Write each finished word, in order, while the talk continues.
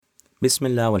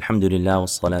Bismillah, walhamdulillah,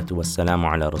 wassalatu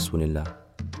wassalamu ala rasulillah.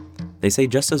 They say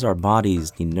just as our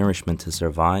bodies need nourishment to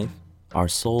survive, our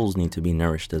souls need to be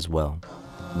nourished as well.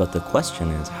 But the question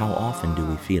is, how often do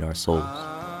we feed our souls?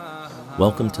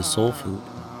 Welcome to Soul Food,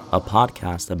 a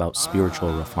podcast about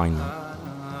spiritual refinement.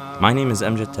 My name is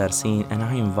Amjad Tarsin, and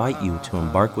I invite you to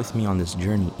embark with me on this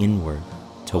journey inward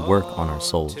to work on our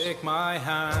souls. Take my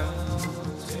hand,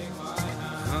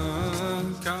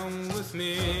 come with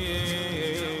me,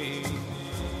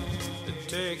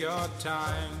 take your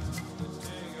time,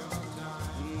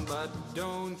 but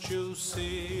don't you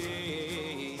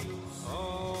see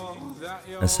that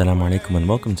you're Assalamu alaikum and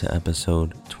welcome to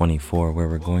episode 24, where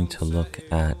we're going to look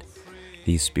at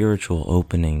these spiritual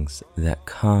openings that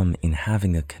come in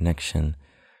having a connection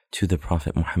to the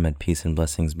Prophet Muhammad, peace and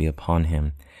blessings be upon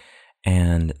him,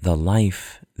 and the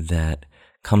life that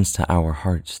comes to our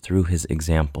hearts through his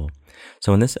example.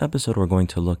 So in this episode, we're going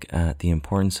to look at the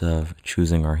importance of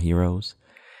choosing our heroes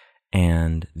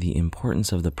and the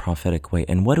importance of the prophetic way.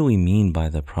 And what do we mean by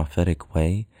the prophetic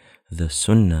way, the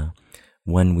sunnah,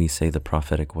 when we say the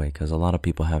prophetic way? Because a lot of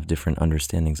people have different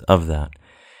understandings of that.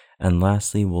 And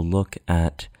lastly, we'll look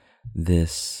at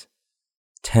this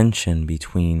tension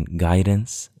between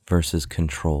guidance versus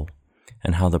control,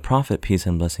 and how the Prophet, peace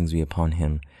and blessings be upon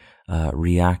him,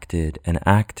 reacted and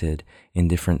acted in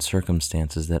different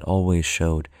circumstances that always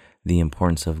showed the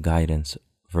importance of guidance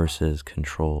versus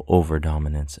control, over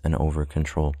dominance and over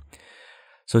control.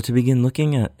 So to begin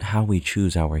looking at how we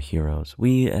choose our heroes,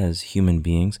 we as human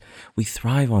beings, we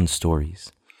thrive on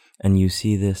stories. And you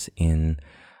see this in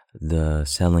the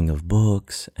selling of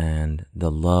books and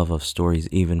the love of stories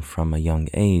even from a young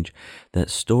age, that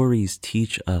stories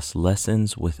teach us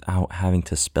lessons without having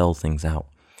to spell things out.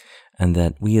 And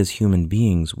that we as human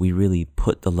beings, we really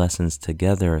put the lessons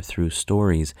together through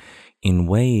stories in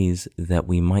ways that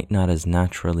we might not as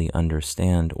naturally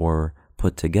understand or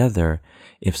put together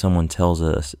if someone tells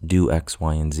us, do X,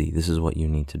 Y, and Z. This is what you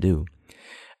need to do.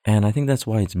 And I think that's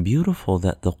why it's beautiful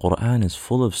that the Quran is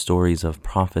full of stories of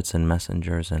prophets and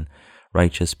messengers and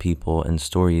righteous people, and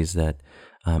stories that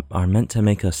are meant to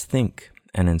make us think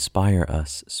and inspire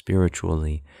us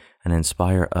spiritually and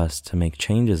inspire us to make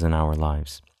changes in our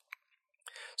lives.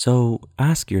 So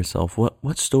ask yourself,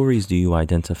 what stories do you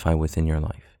identify with in your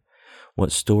life?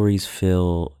 What stories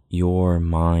fill your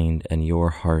mind and your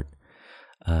heart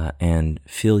and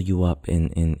fill you up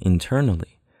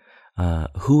internally?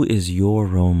 Who is your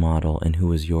role model and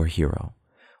who is your hero?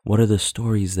 What are the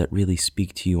stories that really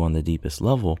speak to you on the deepest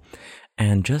level?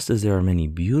 And just as there are many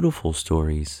beautiful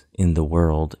stories in the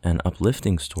world and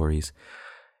uplifting stories,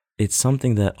 it's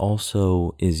something that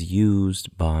also is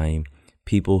used by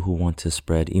people who want to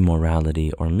spread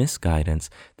immorality or misguidance,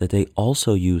 that they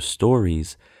also use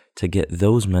stories to get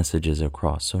those messages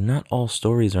across. So not all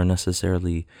stories are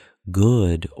necessarily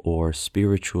good or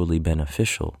spiritually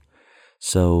beneficial.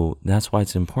 So that's why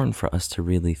it's important for us to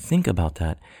really think about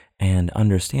that and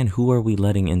understand, who are we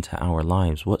letting into our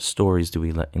lives? What stories do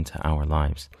we let into our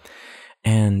lives?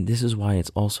 And this is why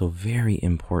it's also very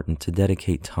important to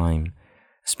dedicate time,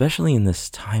 especially in this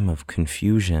time of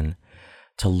confusion,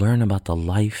 to learn about the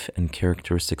life and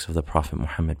characteristics of the Prophet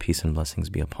Muhammad, peace and blessings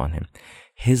be upon him.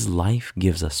 His life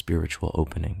gives us spiritual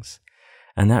openings.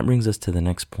 And that brings us to the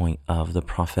next point of the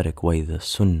prophetic way, the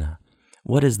sunnah.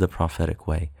 What is the prophetic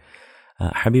way?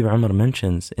 Habib Umar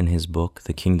mentions in his book,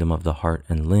 The Kingdom of the Heart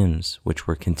and Limbs, which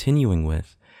we're continuing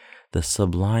with, the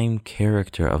sublime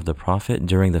character of the Prophet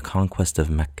during the conquest of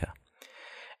Mecca.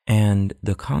 And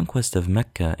the conquest of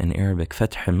Mecca, in Arabic,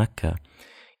 Fath Mecca,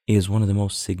 is one of the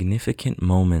most significant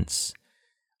moments,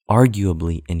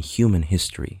 arguably, in human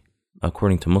history.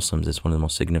 According to Muslims, it's one of the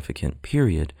most significant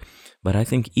period, but I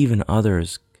think even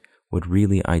others would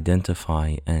really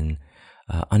identify and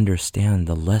understand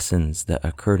the lessons that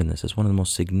occurred in this. It's one of the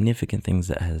most significant things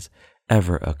that has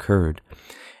ever occurred.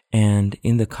 And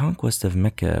in the conquest of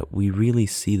Mecca, we really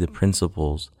see the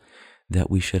principles that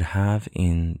we should have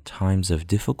in times of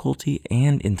difficulty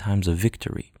and in times of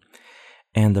victory.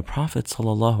 And the Prophet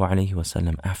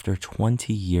ﷺ, after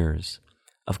 20 years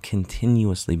of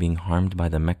continuously being harmed by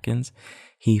the Meccans,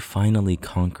 he finally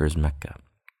conquers Mecca.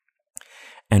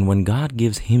 And when God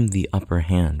gives him the upper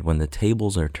hand, when the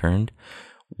tables are turned,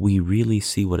 we really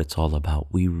see what it's all about.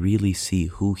 We really see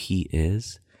who he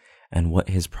is and what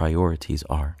his priorities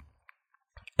are.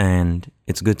 And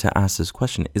it's good to ask this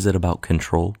question, is it about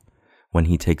control when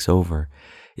he takes over?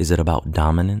 Is it about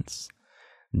dominance?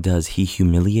 Does he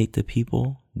humiliate the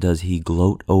people? Does he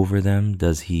gloat over them?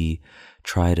 Does he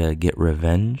try to get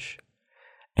revenge?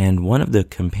 And one of the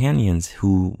companions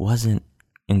who wasn't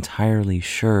entirely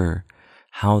sure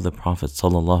how the Prophet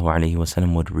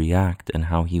ﷺ would react and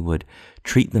how he would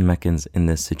treat the Meccans in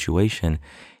this situation,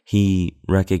 he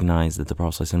recognized that the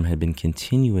Prophet ﷺ had been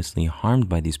continuously harmed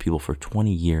by these people for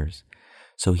 20 years.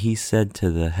 So he said to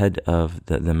the head of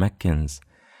the Meccans,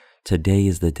 "Today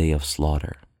is the day of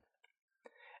slaughter."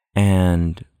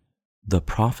 And the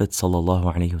Prophet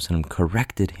ﷺ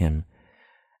corrected him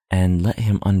and let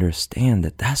him understand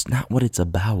that that's not what it's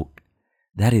about.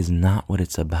 That is not what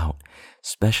it's about.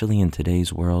 Especially in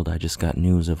today's world, I just got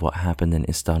news of what happened in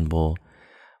Istanbul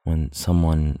when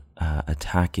someone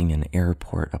attacking an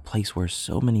airport, a place where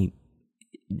so many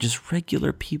just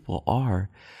regular people are,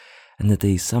 and that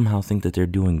they somehow think that they're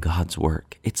doing God's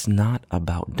work. It's not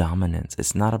about dominance.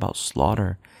 It's not about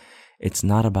slaughter. It's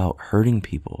not about hurting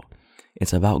people.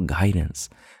 It's about guidance.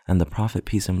 And the Prophet,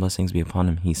 peace and blessings be upon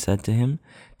him, he said to him,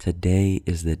 "Today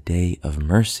is the day of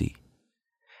mercy."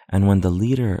 And when the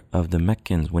leader of the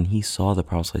Meccans, when he saw the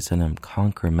Prophet ﷺ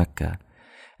conquer Mecca,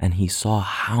 and he saw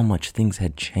how much things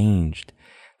had changed,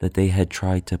 that they had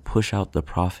tried to push out the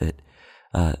Prophet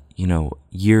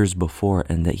years before,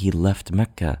 and that he left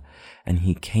Mecca, and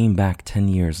he came back 10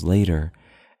 years later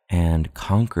and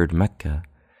conquered Mecca,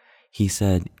 he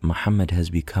said, "Muhammad has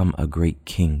become a great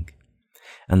king."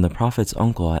 And the Prophet's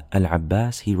uncle,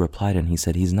 Al-Abbas, he replied and he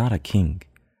said, "He's not a king,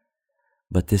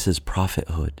 but this is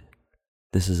prophethood.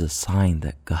 This is a sign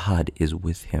that God is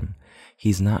with him.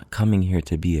 He's not coming here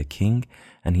to be a king,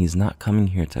 and he's not coming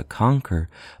here to conquer,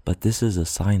 but this is a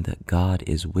sign that God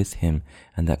is with him,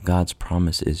 and that God's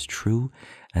promise is true,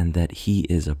 and that he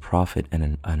is a prophet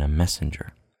and a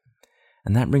messenger."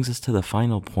 And that brings us to the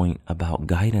final point about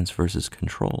guidance versus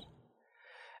control.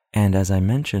 And as I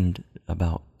mentioned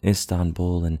about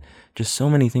Istanbul and just so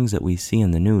many things that we see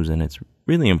in the news, and it's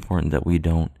really important that we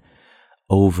don't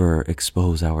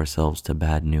overexpose ourselves to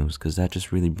bad news, because that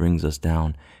just really brings us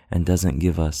down and doesn't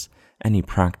give us any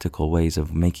practical ways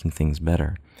of making things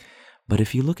better. But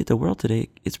if you look at the world today,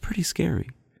 it's pretty scary.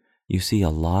 You see a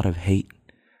lot of hate,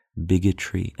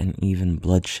 bigotry, and even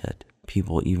bloodshed.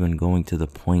 People even going to the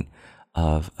point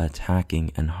of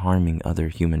attacking and harming other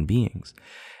human beings.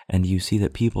 And you see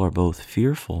that people are both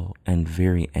fearful and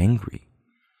very angry.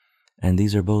 And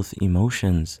these are both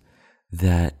emotions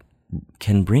that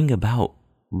can bring about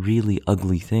really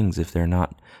ugly things if they're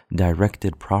not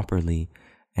directed properly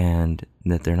and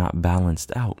that they're not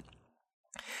balanced out.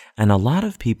 And a lot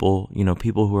of people,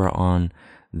 people who are on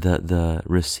the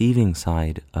receiving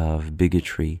side of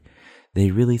bigotry, they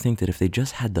really think that if they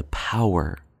just had the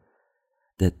power,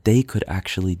 that they could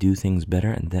actually do things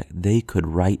better and that they could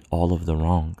right all of the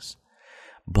wrongs.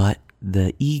 But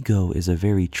the ego is a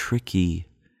very tricky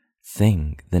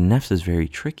thing. The nafs is very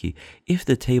tricky. If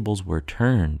the tables were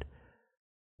turned,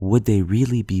 would they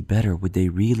really be better? Would they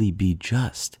really be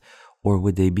just? Or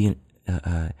would they be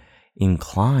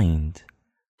inclined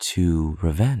to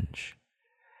revenge?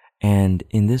 And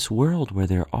in this world where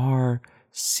there are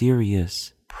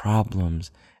serious problems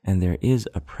and there is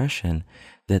oppression,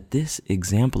 that this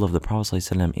example of the Prophet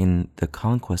ﷺ in the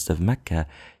conquest of Mecca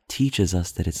teaches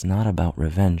us that it's not about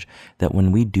revenge, that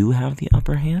when we do have the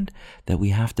upper hand, that we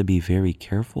have to be very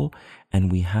careful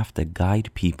and we have to guide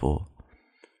people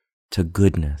to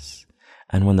goodness.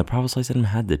 And when the Prophet ﷺ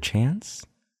had the chance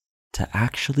to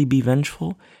actually be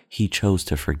vengeful, he chose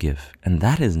to forgive. And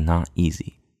that is not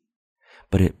easy.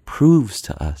 But it proves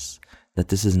to us that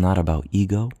this is not about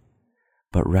ego,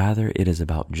 but rather it is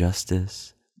about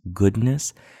justice,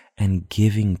 goodness, and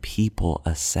giving people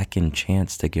a second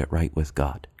chance to get right with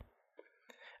God.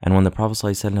 And when the Prophet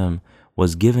ﷺ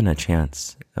was given a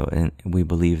chance, and we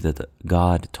believe that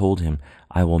God told him,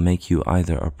 "I will make you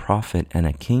either a prophet and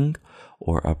a king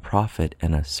or a prophet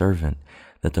and a servant,"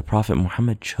 that the Prophet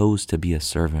Muhammad chose to be a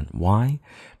servant. Why?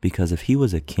 Because if he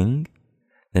was a king,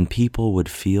 then people would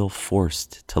feel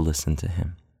forced to listen to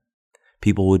him.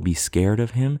 People would be scared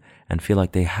of him and feel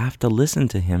like they have to listen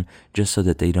to him just so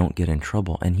that they don't get in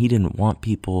trouble. And he didn't want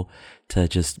people to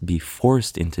just be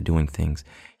forced into doing things.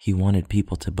 He wanted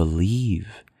people to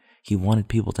believe. He wanted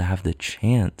people to have the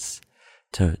chance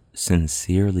to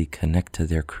sincerely connect to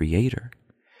their Creator.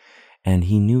 And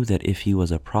he knew that if he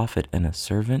was a prophet and a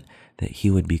servant, that he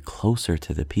would be closer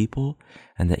to the people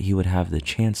and that he would have the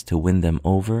chance to win them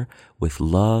over with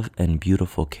love and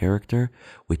beautiful character,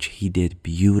 which he did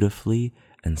beautifully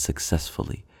and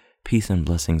successfully. Peace and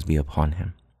blessings be upon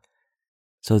him.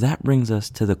 So that brings us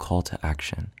to the call to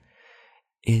action.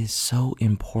 It is so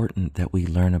important that we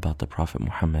learn about the Prophet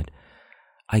Muhammad.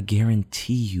 I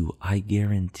guarantee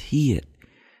it,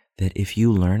 that if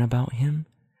you learn about him,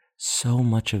 so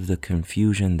much of the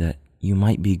confusion that you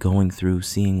might be going through,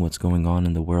 seeing what's going on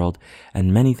in the world,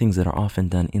 and many things that are often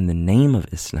done in the name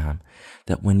of Islam,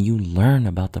 that when you learn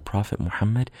about the Prophet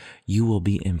Muhammad, you will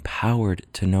be empowered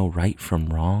to know right from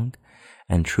wrong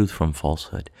and truth from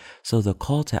falsehood. So the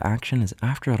call to action is,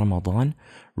 after Ramadan,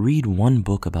 read one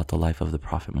book about the life of the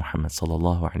Prophet Muhammad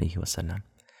sallallahu alaihi wasallam.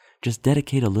 Just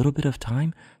dedicate a little bit of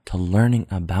time to learning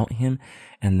about him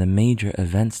and the major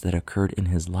events that occurred in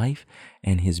his life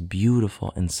and his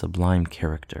beautiful and sublime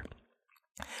character.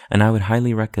 And I would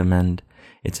highly recommend,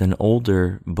 it's an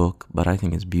older book, but I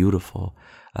think it's beautiful,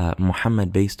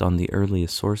 Muhammad Based on the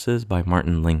Earliest Sources by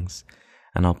Martin Lings.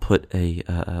 And I'll put a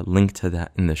link to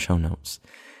that in the show notes.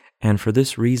 And for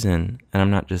this reason, and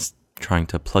I'm not just trying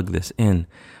to plug this in,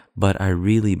 but I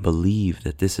really believe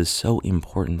that this is so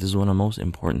important. This is one of the most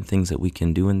important things that we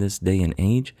can do in this day and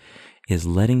age, is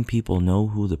letting people know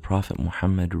who the Prophet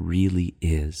Muhammad really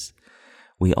is.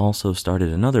 We also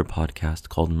started another podcast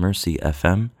called Mercy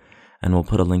FM, and we'll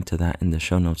put a link to that in the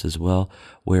show notes as well,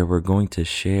 where we're going to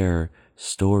share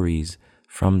stories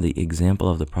from the example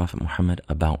of the Prophet Muhammad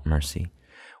about mercy.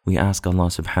 We ask Allah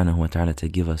subhanahu wa ta'ala to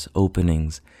give us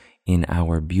openings in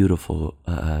our beautiful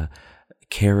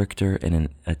character and in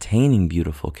attaining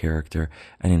beautiful character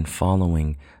and in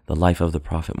following the life of the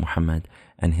Prophet Muhammad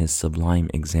and his sublime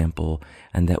example,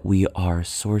 and that we are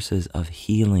sources of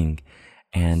healing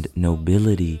and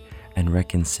nobility and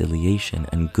reconciliation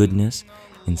and goodness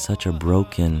in such a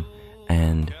broken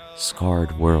and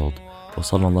scarred world.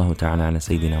 وصلى الله تعالى على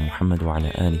سيدنا محمد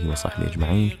وعلى آله وصحبه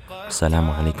أجمعين. السلام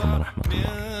عليكم ورحمة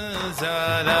الله.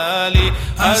 زلالي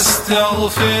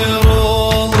أستغفر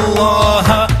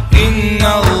الله إن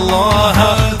الله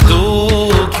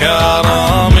ذو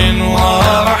كرم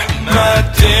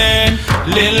ورحمة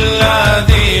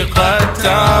للذي قد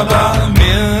تاب